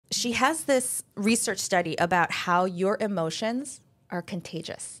she has this research study about how your emotions are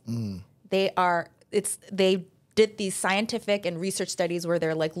contagious. They did these scientific and research studies where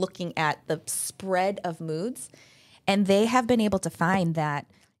they're like looking at the spread of moods, and they have been able to find that.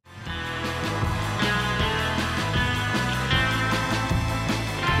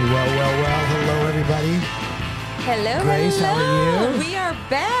 Well. Hello, everybody. Hello, Grace, how are you? We are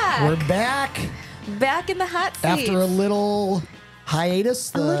back. We're back. Back in the hot seat. After a little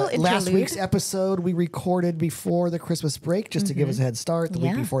hiatus. little Last interlude. week's episode we recorded before the Christmas break just to give us a head start. The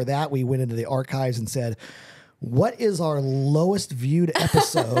week before that, we went into the archives and said, what is our lowest viewed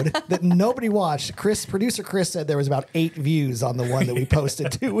episode that nobody watched? Producer Chris said there was about 8 views on the one that we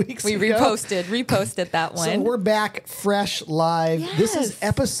posted 2 weeks We ago. reposted that one. So we're back fresh live. This is Yes.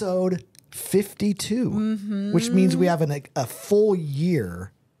 episode 52, which means we have a full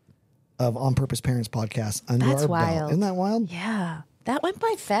year of On Purpose Parents podcast under That's our wild. belt. Isn't that wild? Yeah, that went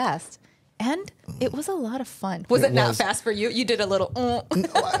by fast. And it was a lot of fun. Was it not was. fast for you? You did a little.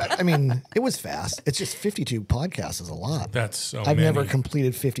 I mean, it was fast. It's just 52 podcasts is a lot. That's so I've many. never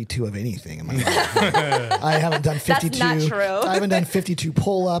completed 52 of anything in my life. I haven't done 52. That's not true. I haven't done 52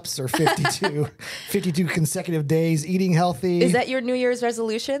 pull-ups or 52 consecutive days eating healthy. Is that your New Year's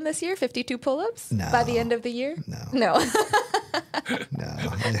resolution this year? 52 pull-ups No. by the end of the year? No. No. No,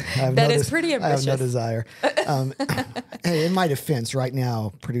 I have That no is pretty I have no ambitious. desire. Hey, in my defense, right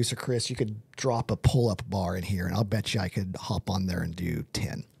now, producer Chris, you could drop a pull-up bar in here, and I'll bet you I could hop on there and do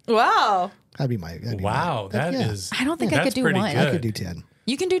 10. Wow. That'd be my. Wow, that yeah. is. I don't think I that's could do pretty one. Good. I could do 10.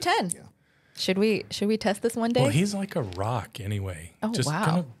 You can do 10. Should we test this one day? Well, he's like a rock anyway. Oh, Just wow.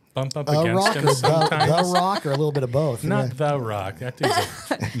 gonna bump up A against rock him or the sometimes. rock or a little bit of both. Not Yeah. the rock. That dude's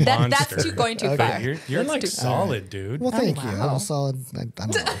a monster. That's going too far. You're That's like too- solid, dude. Well, thank you. wow. I'm solid. I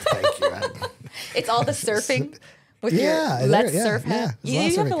don't know. Thank you. It's all the surfing with Yeah, your Let's yeah, Surf yeah. hat. There's a lot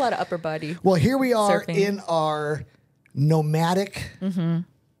of You have surfing. a lot of upper body. Well, here we are Surfing. in our nomadic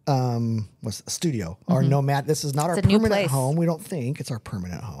studio. Our nomad. This is not our It's a new permanent place. home. We don't think it's our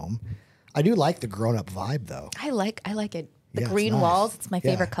permanent home. I do like the grown-up vibe, though. I like it. The Yeah, it's green nice. walls. It's my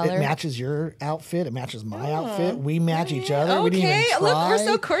favorite Yeah, color. It matches your outfit. It matches my outfit. We match each other. We didn't Okay, even look, try. we're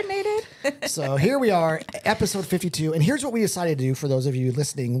so coordinated. So here we are, episode 52. And here's what we decided to do for those of you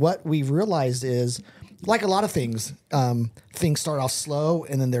listening. What we've realized is, like a lot of things, things start off slow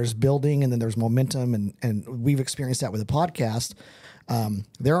and then there's building and then there's momentum. And we've experienced that with the podcast.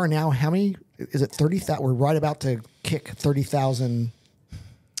 There are now, how many? Is it 30,000? We're right about to kick 30,000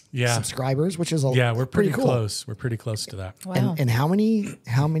 Yeah. subscribers, which is Yeah, we're pretty cool. close. We're pretty close to that. Wow. And how many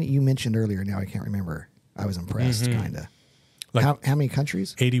you mentioned earlier, now I can't remember. I was impressed, kind of. Like- How many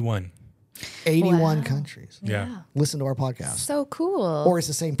countries? 81. 81 Wow. countries. Yeah. Listen to our podcast. So cool. Or it's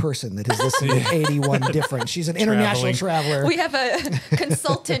the same person that has listened to 81 different. She's an international traveler. We have a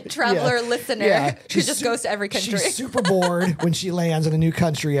consultant traveler listener who She's just goes to every country. She's super bored when she lands in a new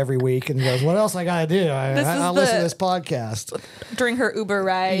country every week and goes, what else I got to do? I'll listen to this podcast. During her Uber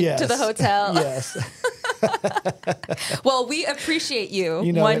ride to the Yes. hotel. Yes. Well, we appreciate you,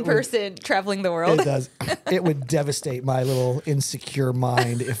 You know, one it would- person traveling the world. It does. It would devastate my little insecure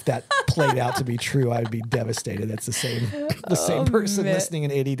mind if that played out to be true. I'd be devastated. That's the same person man. listening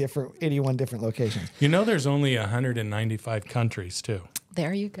in 81 different locations. You know, there's only 195 countries too.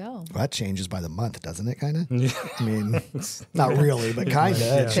 There you go. Well, that changes by the month, doesn't it? Kind of. I mean, not really, but kind of.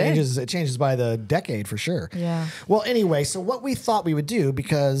 It changes by the decade for sure. Yeah. Well, anyway, so what we thought we would do,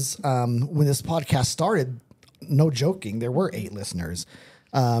 because when this podcast started, no joking, there were 8 listeners,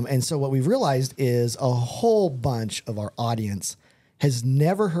 and so what we've realized is a whole bunch of our audience has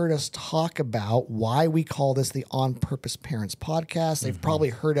never heard us talk about why we call this the On Purpose Parents podcast. They've probably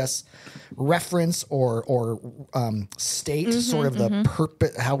heard us reference or state sort of the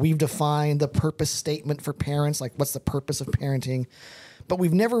purpose, how we've defined the purpose statement for parents, like what's the purpose of parenting. But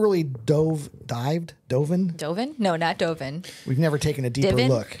we've never really dove in. Dovin? No, not Dovin. We've never taken a deeper Divin?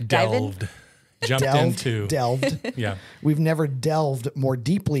 look. Delved. Jumped into. Delved. Yeah. We've never delved more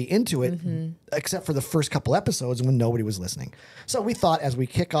deeply into it, except for the first couple episodes when nobody was listening. So we thought as we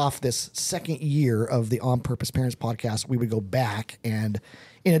kick off this second year of the On Purpose Parents podcast, we would go back and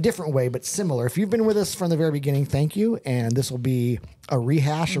in a different way, but similar. If you've been with us from the very beginning, thank you. And this will be a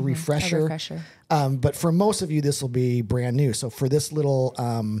rehash, a refresher. But for most of you, this will be brand new. So for this little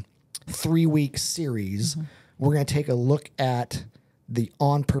 3-week series, we're going to take a look at the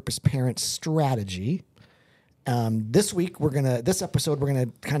On Purpose Parent strategy. This episode, we're gonna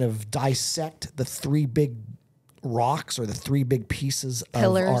kind of dissect the 3 big rocks or the 3 big pieces of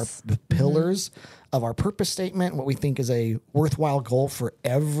our pillars of our purpose statement. What we think is a worthwhile goal for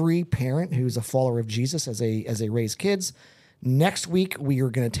every parent who's a follower of Jesus as they raise kids. Next week, we are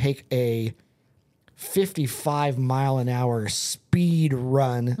going to take a 55-mile-an-hour speed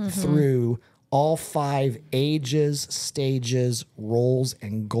run through all 5 ages, stages, roles,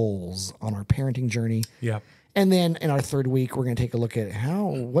 and goals on our parenting journey. Yeah. And then in our third week, we're going to take a look at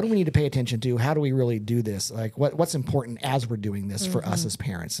what do we need to pay attention to? How do we really do this? Like what's important as we're doing this for us as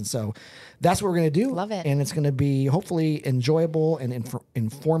parents? And so that's what we're going to do. Love it. And it's going to be hopefully enjoyable and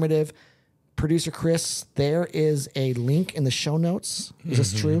informative. Producer Chris, there is a link in the show notes. Is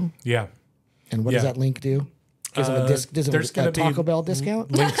this true? Yeah. And what does that link do? Gives them there's a gonna Taco be Bell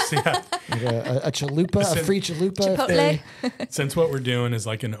discount? Links, yeah. Like a chalupa, a free chalupa. Chipotle. Since what we're doing is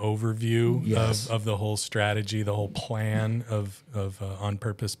like an overview Yes. of the whole strategy, the whole plan of On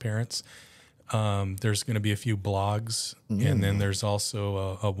Purpose Parents, there's going to be a few blogs, and then there's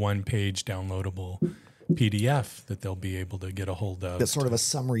also a one-page downloadable PDF that they'll be able to get a hold of. That's sort of a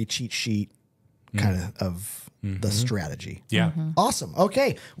summary cheat sheet kind of the strategy. Yeah. Awesome.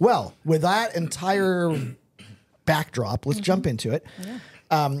 Okay. Well, with that entire backdrop, let's jump into it.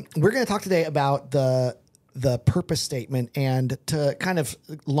 We're going to talk today about the purpose statement, and to kind of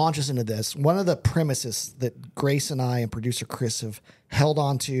launch us into this, one of the premises that Grace and I and producer Chris have held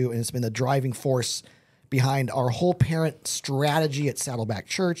on to, and it's been the driving force behind our whole parent strategy at Saddleback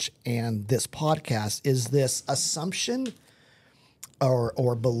Church and this podcast, is this assumption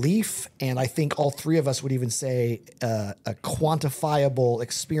or belief, and I think all three of us would even say a quantifiable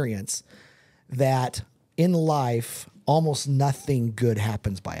experience, that in life, almost nothing good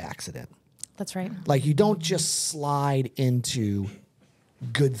happens by accident. That's right. Like, you don't just slide into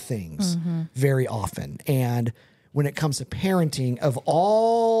good things very often. And when it comes to parenting, of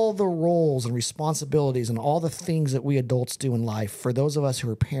all the roles and responsibilities and all the things that we adults do in life, for those of us who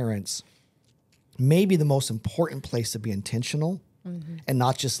are parents, maybe the most important place to be intentional and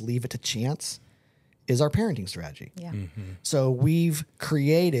not just leave it to chance is our parenting strategy. Yeah. So we've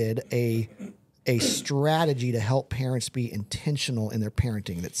created a strategy to help parents be intentional in their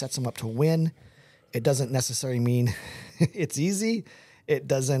parenting that sets them up to win. It doesn't necessarily mean it's easy. It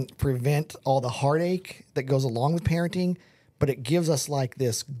doesn't prevent all the heartache that goes along with parenting, but it gives us like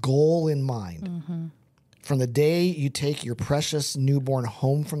this goal in mind. From the day you take your precious newborn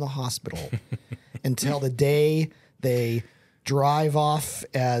home from the hospital until the day they drive off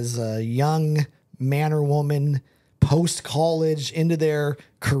as a young man or woman post-college into their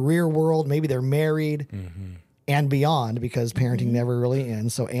career world, maybe they're married, and beyond, because parenting never really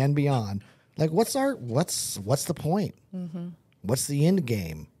ends. So, and beyond, like, what's the point? What's the end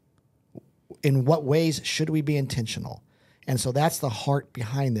game? In what ways should we be intentional? And so that's the heart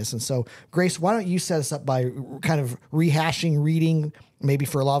behind this. And so, Grace, why don't you set us up by kind of rehashing, reading, maybe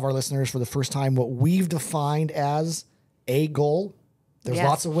for a lot of our listeners for the first time, what we've defined as a goal. There's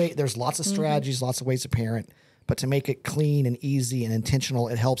lots of ways, there's lots of strategies, lots of ways to parent. But to make it clean and easy and intentional,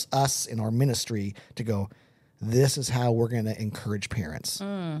 it helps us in our ministry to go, this is how we're going to encourage parents.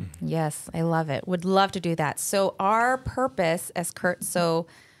 Yes, I love it. Would love to do that. So our purpose, as Kurt so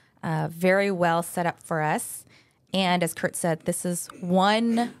very well set up for us, and as Kurt said, this is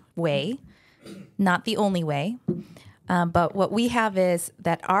one way, not the only way. But what we have is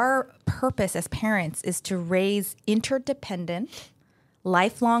that our purpose as parents is to raise interdependent,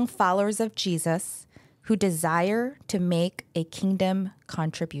 lifelong followers of Jesus who desire to make a kingdom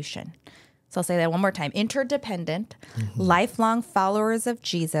contribution. So I'll say that one more time. Interdependent, lifelong followers of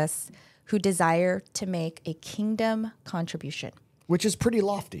Jesus who desire to make a kingdom contribution. Which is pretty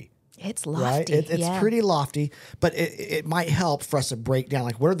lofty. It's Right? lofty. It's pretty lofty, but it might help for us to break down,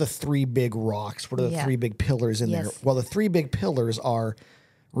 like, what are the 3 big rocks? What are the 3 big pillars in there? Well, the 3 big pillars are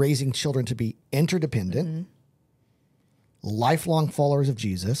raising children to be interdependent, lifelong followers of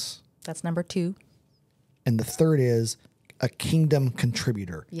Jesus. That's number 2. And the third is a kingdom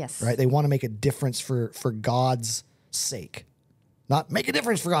contributor. Yes. Right? They want to make a difference for God's sake. Not make a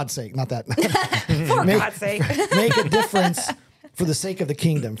difference for God's sake. Not that. For God's sake. Make a difference for the sake of the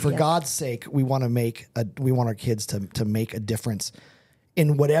kingdom. For God's sake, we want our kids to make a difference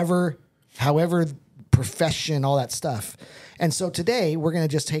in however profession, all that stuff. And so today we're going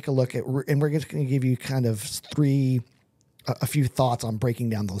to just take a look at, and we're just going to give you kind of a few thoughts on breaking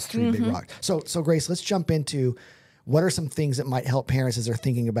down those 3 big rocks. So Grace, let's jump into what are some things that might help parents as they're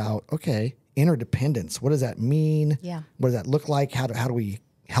thinking about, okay, interdependence. What does that mean? Yeah. What does that look like? How do we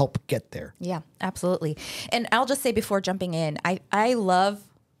help get there? Yeah, absolutely. And I'll just say before jumping in, I love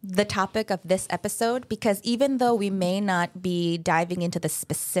the topic of this episode because even though we may not be diving into the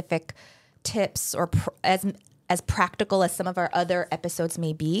specific tips or as practical as some of our other episodes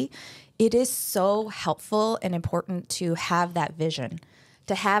may be, it is so helpful and important to have that vision,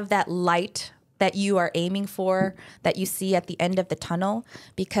 to have that light that you are aiming for, that you see at the end of the tunnel,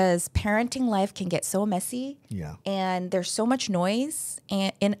 because parenting life can get so messy. Yeah. And there's so much noise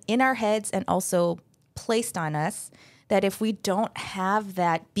in our heads and also placed on us that if we don't have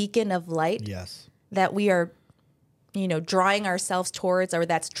that beacon of light Yes. that we are, drawing ourselves towards, or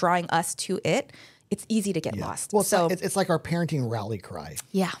that's drawing us to it, it's easy to get lost. Well, So it's like our parenting rally cry.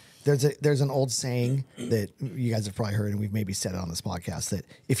 yeah. There's an old saying that you guys have probably heard, and we've maybe said it on this podcast, that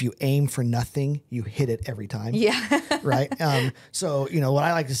if you aim for nothing, you hit it every time. Yeah. Right. So what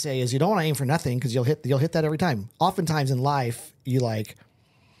I like to say is you don't want to aim for nothing, because you'll hit that every time. Oftentimes in life,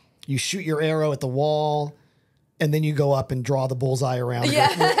 you shoot your arrow at the wall, and then you go up and draw the bullseye around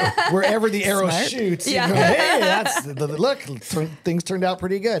wherever the arrow shoots. Yeah. You go, hey, that's look. Things turned out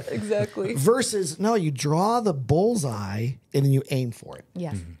pretty good. Exactly. Versus, no, you draw the bullseye and then you aim for it.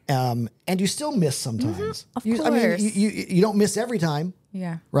 Yes. And you still miss sometimes. Of I mean, course. you don't miss every time,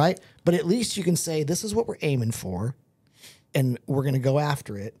 Yeah. right? But at least you can say, this is what we're aiming for, and we're going to go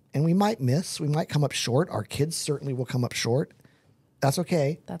after it. And we might miss. We might come up short. Our kids certainly will come up short. That's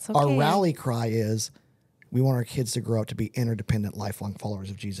okay. That's Our okay. rally cry is, we want our kids to grow up to be interdependent, lifelong followers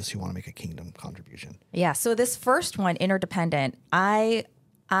of Jesus who want to make a kingdom contribution. Yeah. So this first one, interdependent, I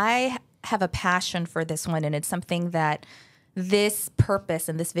have a passion for this one, and it's something that this purpose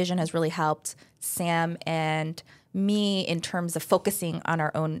and this vision has really helped Sam and me in terms of focusing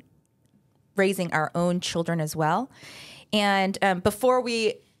on raising our own children as well. And before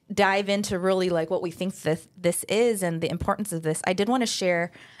we dive into really like what we think this is and the importance of this, I did want to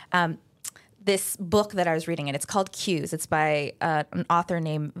share this book that I was reading, and it's called Cues. It's by an author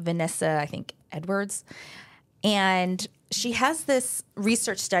named Vanessa, I think, Edwards. And she has this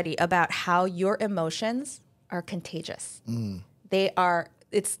research study about how your emotions are contagious. They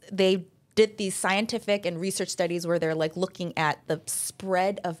did these scientific and research studies where they're like looking at the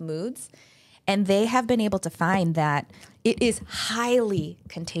spread of moods, and they have been able to find that it is highly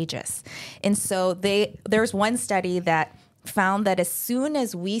contagious. And so there's one study that found that as soon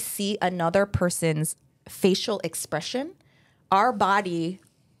as we see another person's facial expression, our body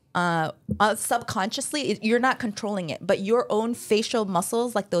subconsciously, you're not controlling it, but your own facial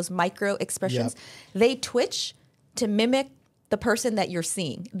muscles, like those micro expressions, they twitch to mimic the person that you're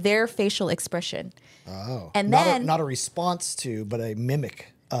seeing, their facial expression. Oh. And not then not a response to, but a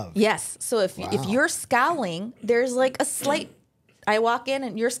mimic of. yes. So if you're scowling, there's like a slight, I walk in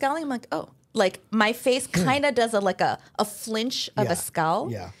and you're scowling, I'm like, oh, like my face kind of does a flinch of Yeah. a scowl.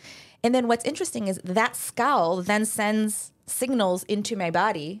 Yeah. And then what's interesting is that scowl then sends signals into my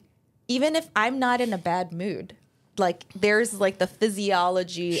body, even if I'm not in a bad mood. Like there's like the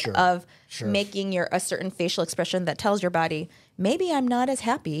physiology Sure. of Sure. making a certain facial expression that tells your body, maybe I'm not as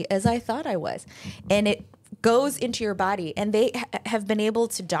happy as I thought I was. And it goes into your body. And they have been able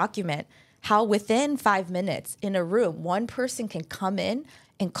to document how within 5 minutes in a room, one person can come in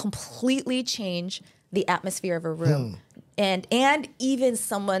and completely change the atmosphere of a room. And even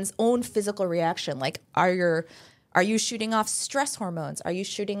someone's own physical reaction. Like, are you shooting off stress hormones? Are you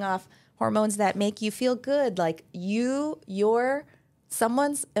shooting off hormones that make you feel good? Like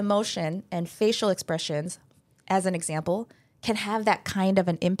someone's emotion and facial expressions, as an example, can have that kind of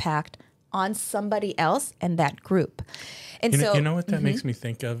an impact on somebody else and that group. And You know what that makes me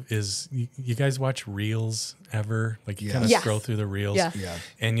think of is you guys watch Reels ever? Like you kind of Yes. scroll through the Reels, Yeah. Yeah.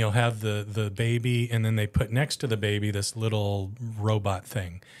 and you'll have the baby, and then they put next to the baby this little robot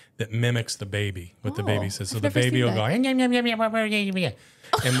thing that mimics the baby, what the baby says. So I've the never baby seen will go, "Yum, yum, yum, yum, yum, yum, yum, yum."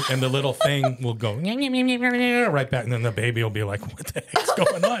 and the little thing will go "Yum, yum, yum, yum, yum, yum," right back, and then the baby will be like, what the heck's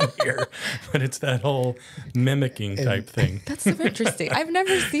going on here? But it's that whole mimicking type thing. That's so interesting. I've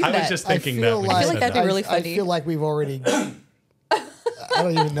never seen I that. was just thinking that. feel when you I feel said like that'd that. be really I funny. feel like we've already. I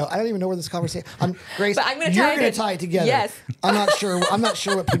don't even know where this conversation. Grace, But I'm gonna you're tie it going in. to tie it together. Yes. I'm not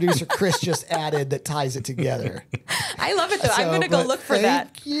sure what producer Chris just added that ties it together. I love it though. I'm So, going to go but look for that.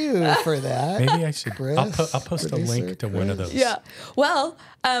 Thank you for that. Maybe I should. Chris, I'll post a producer link to one of Chris. those. Yeah. Well,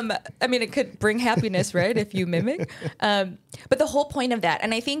 I mean, it could bring happiness, right? If you mimic. But the whole point of that,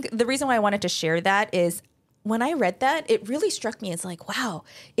 and I think the reason why I wanted to share that is when I read that, it really struck me as like, wow,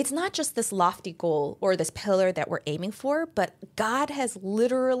 it's not just this lofty goal or this pillar that we're aiming for, but God has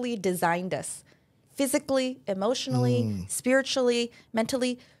literally designed us physically, emotionally, spiritually,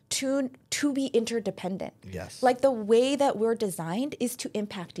 mentally to be interdependent. Yes. Like the way that we're designed is to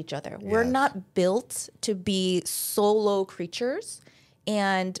impact each other. We're Yes. not built to be solo creatures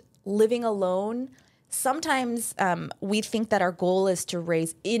and living alone. Sometimes we think that our goal is to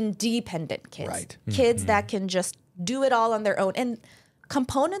raise independent kids, Right. kids that can just do it all on their own. And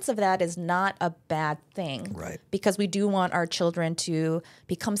components of that is not a bad thing. Right. Because we do want our children to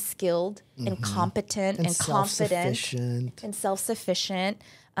become skilled and competent and confident self-sufficient. and self-sufficient,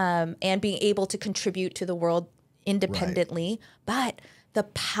 and being able to contribute to the world independently. But the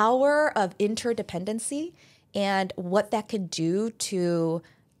power of interdependency and what that can do to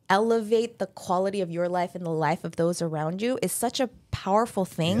elevate the quality of your life and the life of those around you is such a powerful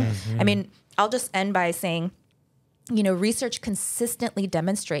thing. I mean, I'll just end by saying, research consistently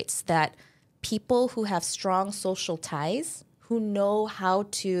demonstrates that people who have strong social ties, who know how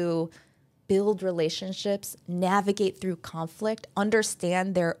to build relationships, navigate through conflict,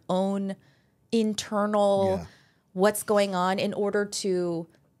 understand their own internal what's going on in order to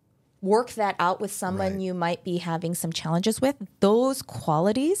work that out with someone you might be having some challenges with, those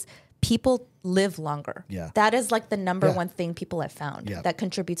qualities, people live longer. Yeah. That is like the number one thing people have found Yeah. that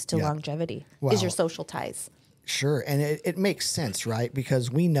contributes to longevity is your social ties. Sure, and it makes sense, right?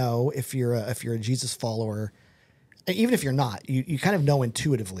 Because we know if you're a Jesus follower, even if you're not, you kind of know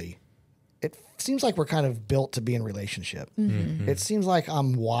intuitively. It seems like we're kind of built to be in relationship. It seems like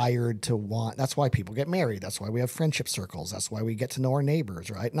I'm wired to want. That's why people get married. That's why we have friendship circles. That's why we get to know our neighbors,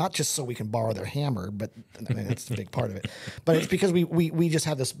 right? Not just so we can borrow their hammer, but I mean, that's a big part of it. But it's because we just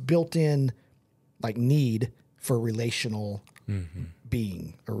have this built-in like need for relational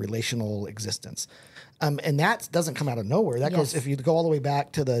being or relational existence. And that doesn't come out of nowhere. That goes, if you go all the way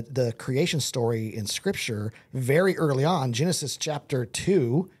back to the creation story in Scripture, very early on, Genesis chapter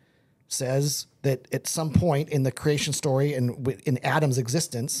 2 says that at some point in the creation story and in Adam's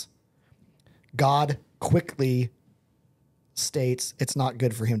existence, God quickly states it's not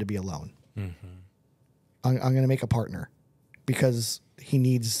good for him to be alone. I'm going to make a partner because he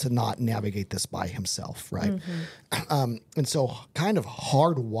needs to not navigate this by himself, right? And so kind of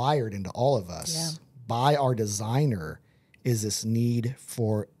hardwired into all of us by our designer is this need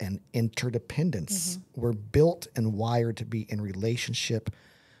for an interdependence. We're built and wired to be in relationship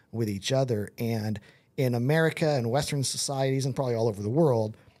with each other. And in America and Western societies and probably all over the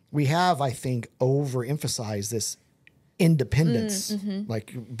world, we have, I think, overemphasized this independence.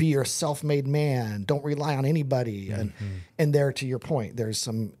 Like, be your self-made man, don't rely on anybody. And there, to your point, there's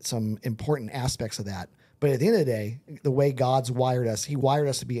some important aspects of that. But at the end of the day, the way God's wired us, he wired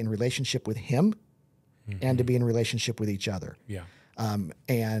us to be in relationship with him and to be in relationship with each other.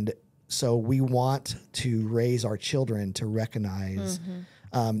 And so we want to raise our children to recognize.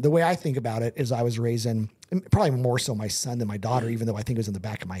 The way I think about it is I was raising, probably more so my son than my daughter, even though I think it was in the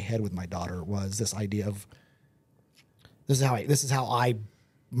back of my head with my daughter, was this idea of this is how I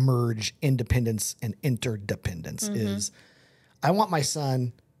merge independence and interdependence. Is I want my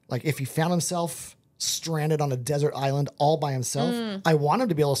son, like if he found himself stranded on a desert island all by himself, I want him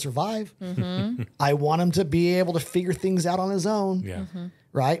to be able to survive. I want him to be able to figure things out on his own.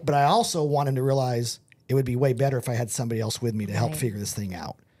 Right? But I also want him to realize it would be way better if I had somebody else with me to help figure this thing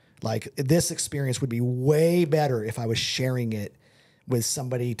out. Like, this experience would be way better if I was sharing it with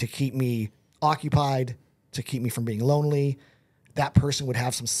somebody to keep me occupied, to keep me from being lonely. That person would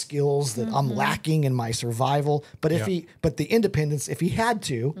have some skills that I'm lacking in my survival. But but the independence, if he had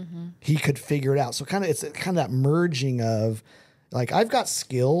to, he could figure it out. So it's kind of that merging of, like, I've got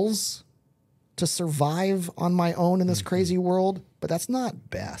skills to survive on my own in this crazy world, but that's not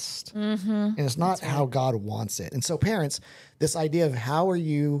best. And it's not how God wants it. And so parents, this idea of how are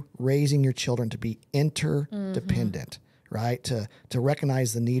you raising your children to be interdependent, right? To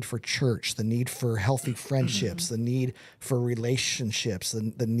recognize the need for church, the need for healthy friendships, the need for relationships,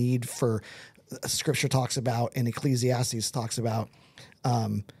 the need for, Scripture talks about, and Ecclesiastes talks about,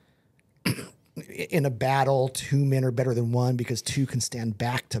 in a battle, 2 men are better than one because 2 can stand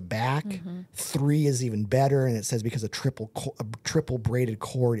back to back. 3 is even better. And it says because a triple braided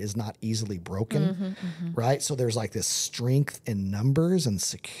cord is not easily broken, right? So there's like this strength in numbers and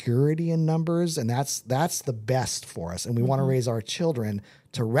security in numbers. And that's the best for us. And we want to raise our children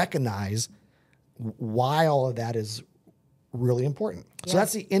to recognize why all of that is really important. So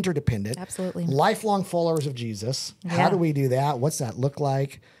that's the interdependent. Absolutely. Lifelong followers of Jesus. How do we do that? What's that look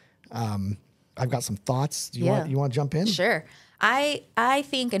like? I've got some thoughts. Do you want to jump in? Sure. I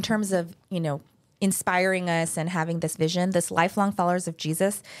think in terms of, inspiring us and having this vision, this lifelong followers of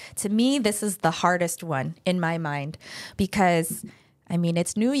Jesus, to me, this is the hardest one in my mind because,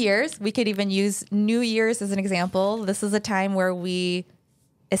 it's New Year's. We could even use New Year's as an example. This is a time where we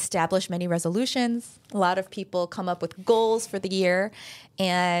establish many resolutions. A lot of people come up with goals for the year,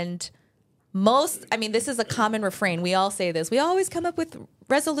 and this is a common refrain. We all say this. We always come up with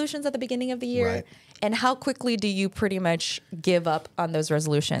resolutions at the beginning of the year. Right. And how quickly do you pretty much give up on those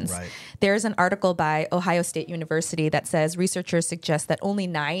resolutions? Right. There's an article by Ohio State University that says researchers suggest that only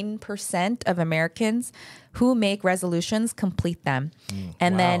 9% of Americans who make resolutions complete them.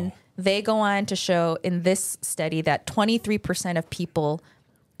 And then they go on to show in this study that 23% of people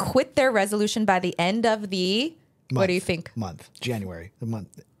quit their resolution by the end of the, what do you think? January, the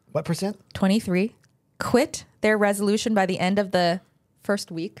month. What percent? 23 quit their resolution by the end of the first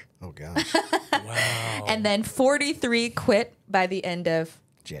week. Oh, gosh. Wow. And then 43 quit by the end of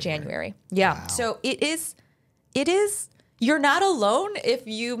January. Yeah. Wow. So it is, you're not alone if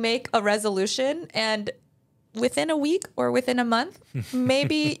you make a resolution and within a week or within a month,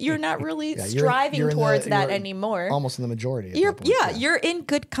 maybe you're not really striving towards that anymore. Almost in the majority. You're in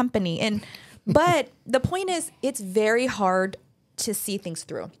good company. But the point is, it's very hard to see things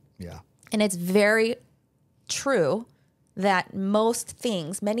through. Yeah. And it's very true that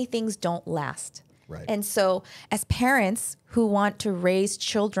many things don't last. Right. And so as parents who want to raise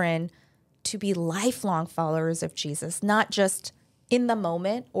children to be lifelong followers of Jesus, not just in the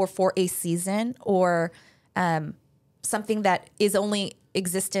moment or for a season or something that is only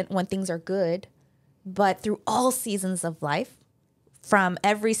existent when things are good, but through all seasons of life, from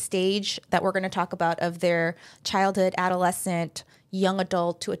every stage that we're going to talk about of their childhood, adolescent, young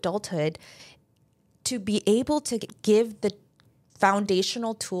adult to adulthood, to be able to give the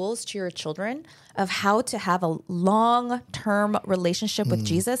foundational tools to your children of how to have a long-term relationship with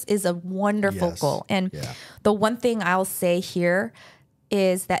Jesus is a wonderful goal. And the one thing I'll say here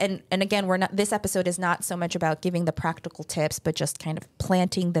is that, and again, this episode is not so much about giving the practical tips, but just kind of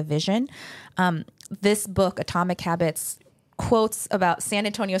planting the vision. This book, Atomic Habits, quotes about San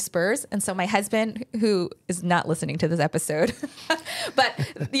Antonio Spurs. And so my husband, who is not listening to this episode, but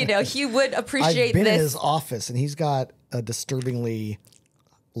he would appreciate I've been this. in his office and he's got a disturbingly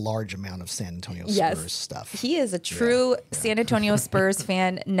large amount of San Antonio Spurs stuff. He is a true San Antonio Spurs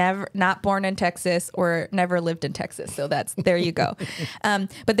fan, not born in Texas or never lived in Texas. So there you go.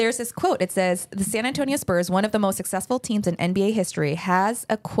 But there's this quote. It says, the San Antonio Spurs, one of the most successful teams in NBA history, has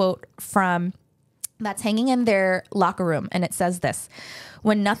a quote that's hanging in their locker room. And it says this: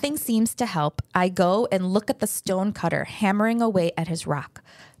 when nothing seems to help, I go and look at the stone cutter hammering away at his rock,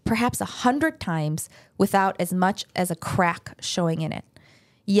 perhaps 100 times without as much as a crack showing in it.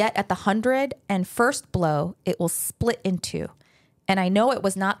 Yet at the 101st blow, it will split in two. And I know it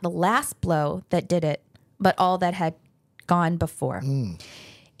was not the last blow that did it, but all that had gone before.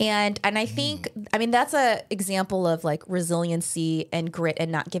 And I think, that's a example of like resiliency and grit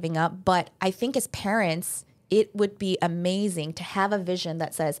and not giving up. But I think as parents, it would be amazing to have a vision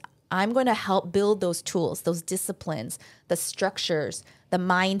that says, I'm going to help build those tools, those disciplines, the structures, the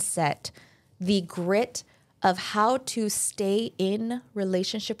mindset, the grit of how to stay in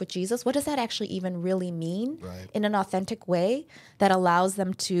relationship with Jesus. What does that actually even really mean in an authentic way that allows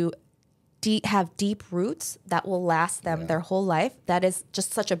them to have deep roots that will last them their whole life? That is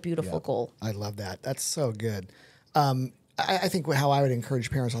just such a beautiful goal. I love that. That's so good. I think how I would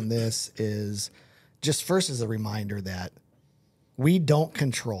encourage parents on this is just first as a reminder that we don't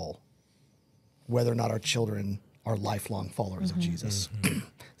control whether or not our children are lifelong followers of Jesus.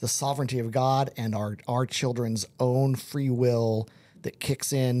 The sovereignty of God and our children's own free will that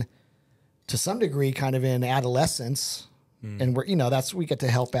kicks in to some degree kind of in adolescence. And we get to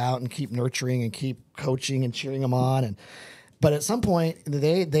help out and keep nurturing and keep coaching and cheering them on. But at some point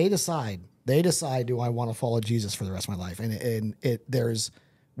they decide, do I want to follow Jesus for the rest of my life? And there's,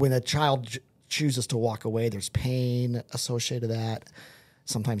 when a child chooses to walk away, there's pain associated with that.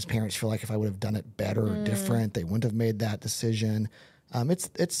 Sometimes parents feel like if I would have done it better or different, they wouldn't have made that decision.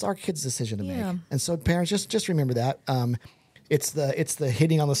 It's our kids' decision to make. And so parents, just remember that. It's the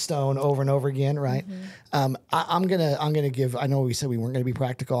hitting on the stone over and over again, right? I'm gonna give. I know we said we weren't gonna be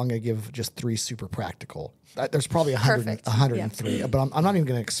practical. I'm gonna give just 3 super practical. There's probably 103, but I'm not even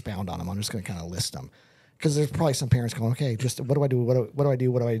gonna expound on them. I'm just gonna kind of list them because there's probably some parents going, okay, just what do I do? What do I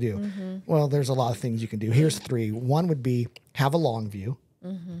do? What do I do? Well, there's a lot of things you can do. Here's 3. One would be have a long view.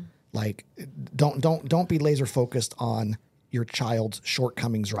 Like don't be laser focused on your child's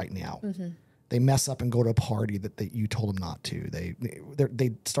shortcomings right now. They mess up and go to a party that you told them not to.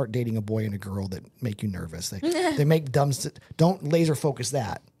 They start dating a boy and a girl that make you nervous. They make don't laser focus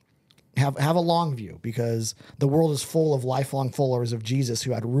that. Have a long view, because the world is full of lifelong followers of Jesus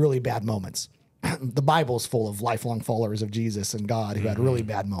who had really bad moments. The Bible is full of lifelong followers of Jesus and God who had really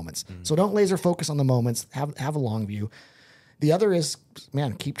bad moments. So don't laser focus on the moments. Have a long view. The other is,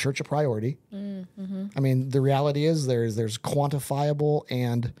 keep church a priority. I mean, the reality is there's quantifiable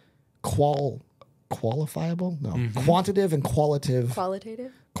and qualifiable? No, quantitative and qualitative.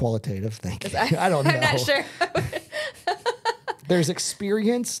 Qualitative. Thank you. I don't know. I'm not sure. There's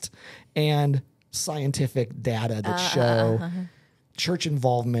experienced and scientific data that show church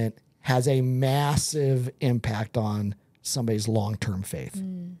involvement has a massive impact on somebody's long-term faith.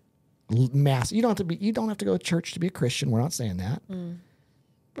 Massive. You don't have to go to church to be a Christian. We're not saying that.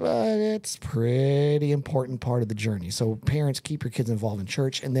 But it's pretty important part of the journey. So parents, keep your kids involved in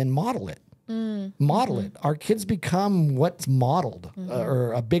church and then model it. Model it. Our kids become what's modeled,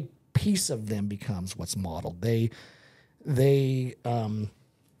 or a big piece of them becomes what's modeled. They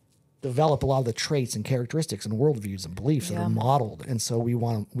develop a lot of the traits and characteristics and worldviews and beliefs that are modeled. And so we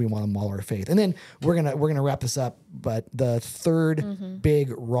want to model our faith. And then we're gonna wrap this up. But the third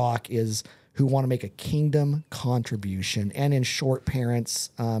big rock is who want to make a kingdom contribution. And in short,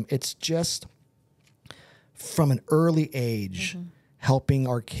 parents, it's just from an early age, helping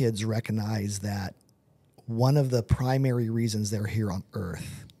our kids recognize that one of the primary reasons they're here on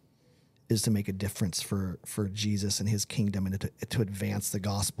earth is to make a difference for Jesus and his kingdom, and to advance the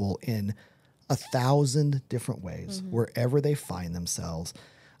gospel in 1,000 different ways, wherever they find themselves.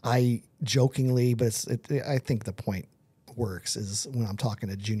 I jokingly, but I think the point works, is when I'm talking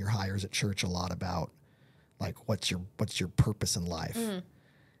to junior hires at church a lot about, like, what's your purpose in life?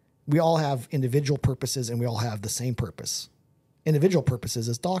 We all have individual purposes, and we all have the same purpose. Individual purposes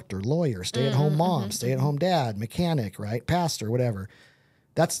is doctor, lawyer, stay-at-home mom, stay-at-home dad, mechanic, right? Pastor, whatever.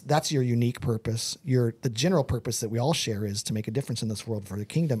 That's your unique purpose. The general purpose that we all share is to make a difference in this world for the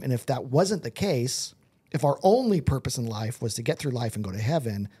kingdom. And if that wasn't the case, if our only purpose in life was to get through life and go to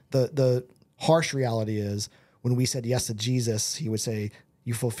heaven, the harsh reality is when we said yes to Jesus, he would say,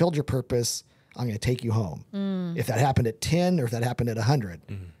 you fulfilled your purpose, I'm going to take you home. If that happened at 10 or if that happened at 100.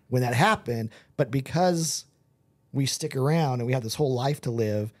 When that happened, but because we stick around and we have this whole life to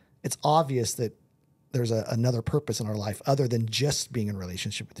live, it's obvious that there's another purpose in our life other than just being in a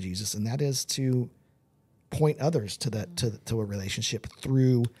relationship with Jesus, and that is to point others to a relationship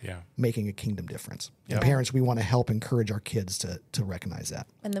through making a kingdom difference. And parents, we want to help encourage our kids to recognize that.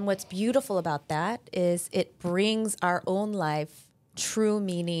 And then what's beautiful about that is it brings our own life true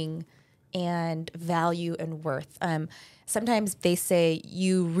meaning and value and worth. Sometimes they say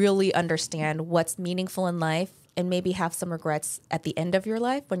you really understand what's meaningful in life and maybe have some regrets at the end of your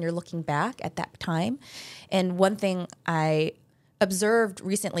life when you're looking back at that time. And one thing I observed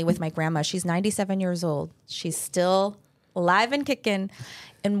recently with my grandma, she's 97 years old. She's still alive and kicking.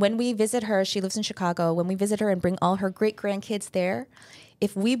 And when we visit her, she lives in Chicago, when we visit her and bring all her great grandkids there,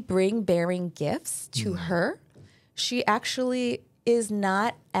 if we bring bearing gifts to her, she actually is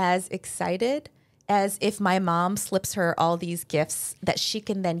not as excited as if my mom slips her all these gifts that she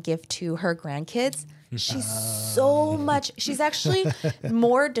can then give to her grandkids. She's actually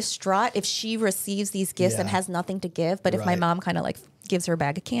more distraught if she receives these gifts and has nothing to give. But if my mom kind of like gives her a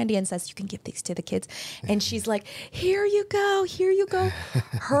bag of candy and says, you can give these to the kids. And she's like, here you go, here you go.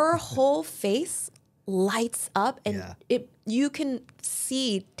 Her whole face lights up, and you can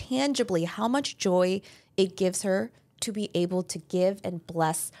see tangibly how much joy it gives her to be able to give and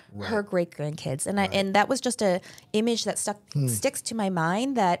bless her great grandkids. And and that was just a image that sticks to my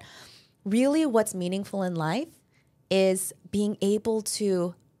mind, that really what's meaningful in life is being able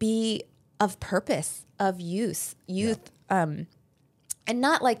to be of purpose, of youth, and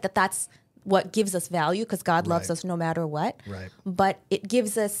not like that's what gives us value, because God loves us no matter what. But it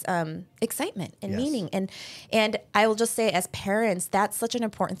gives us excitement and meaning. And I will just say, as parents, that's such an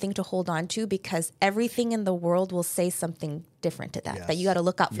important thing to hold on to, because everything in the world will say something different to that, that you got to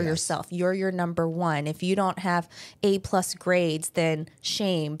look out for yourself. You're your number one. If you don't have A+ grades, then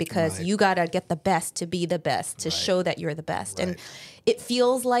shame, because you got to get the best to be the best, to show that you're the best. And it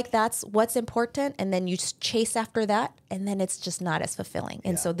feels like that's what's important. And then you just chase after that, and then it's just not as fulfilling.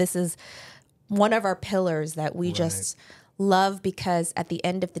 And so this is one of our pillars that we just love, because at the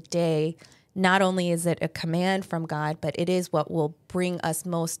end of the day, not only is it a command from God, but it is what will bring us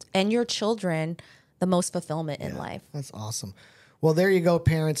most, and your children, the most fulfillment in life. That's awesome. Well, there you go,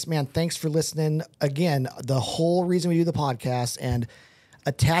 parents. Man, thanks for listening. Again, the whole reason we do the podcast, and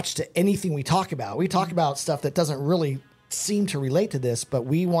attached to anything we talk about stuff that doesn't really seem to relate to this, but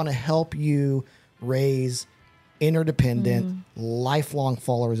we want to help you raise interdependent, lifelong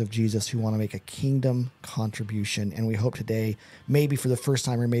followers of Jesus who want to make a kingdom contribution. And we hope today, maybe for the first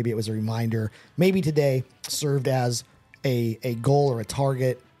time, or maybe it was a reminder, maybe today served as a goal or a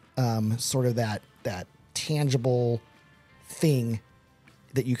target, sort of that tangible thing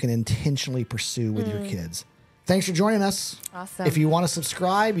that you can intentionally pursue with your kids. Thanks for joining us. Awesome. If you want to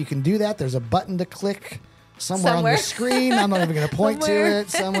subscribe, you can do that. There's a button to click. somewhere on the screen. I'm not even going to point to it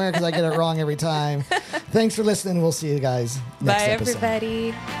somewhere because I get it wrong every time. Thanks for listening. We'll see you guys next Bye, episode.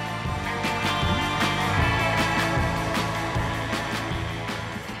 everybody.